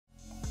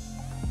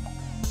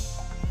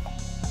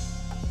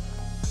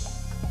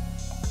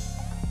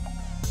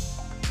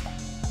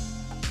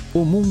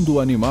O mundo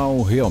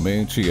animal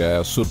realmente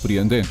é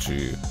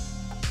surpreendente.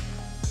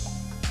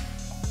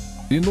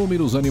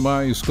 Inúmeros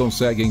animais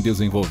conseguem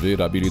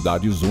desenvolver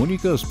habilidades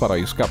únicas para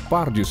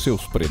escapar de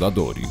seus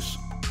predadores.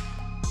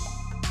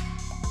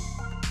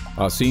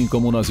 Assim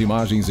como nas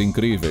imagens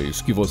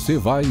incríveis que você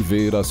vai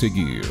ver a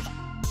seguir.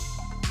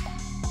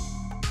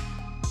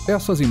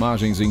 Essas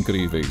imagens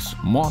incríveis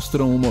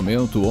mostram o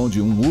momento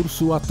onde um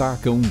urso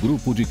ataca um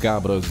grupo de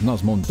cabras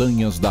nas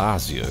montanhas da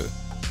Ásia.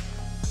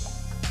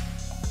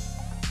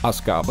 As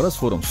cabras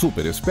foram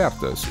super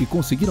espertas e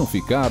conseguiram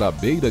ficar à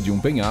beira de um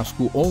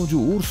penhasco onde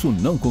o urso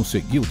não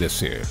conseguiu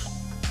descer.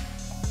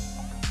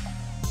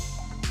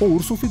 O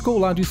urso ficou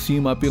lá de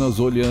cima apenas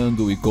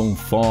olhando e com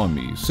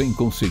fome, sem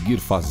conseguir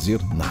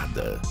fazer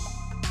nada.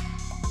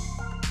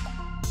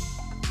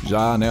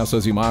 Já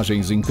nessas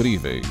imagens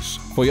incríveis,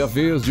 foi a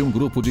vez de um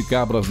grupo de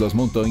cabras das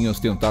montanhas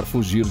tentar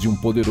fugir de um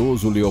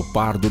poderoso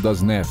leopardo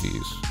das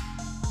neves.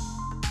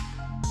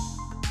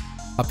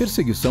 A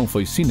perseguição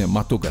foi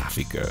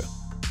cinematográfica.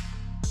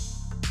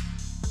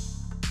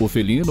 O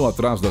felino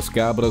atrás das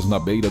cabras na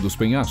beira dos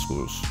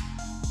penhascos.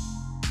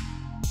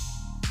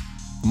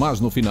 Mas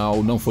no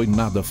final não foi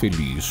nada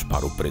feliz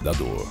para o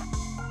predador.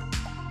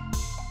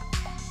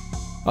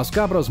 As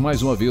cabras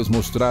mais uma vez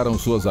mostraram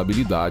suas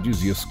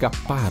habilidades e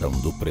escaparam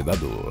do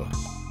predador.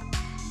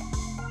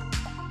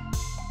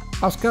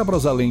 As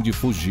cabras, além de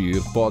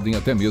fugir, podem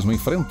até mesmo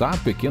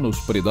enfrentar pequenos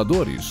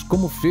predadores,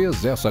 como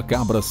fez essa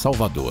cabra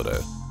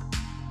salvadora.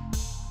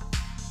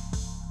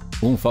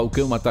 Um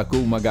falcão atacou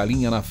uma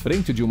galinha na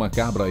frente de uma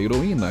cabra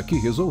heroína que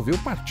resolveu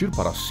partir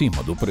para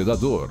cima do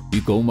predador,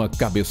 e com uma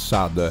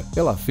cabeçada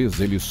ela fez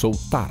ele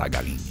soltar a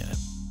galinha.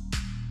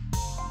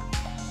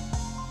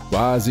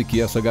 Quase que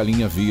essa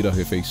galinha vira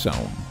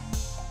refeição.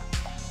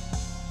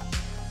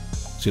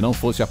 Se não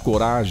fosse a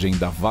coragem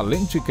da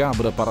valente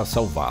cabra para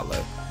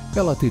salvá-la,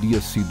 ela teria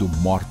sido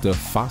morta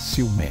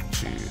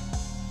facilmente.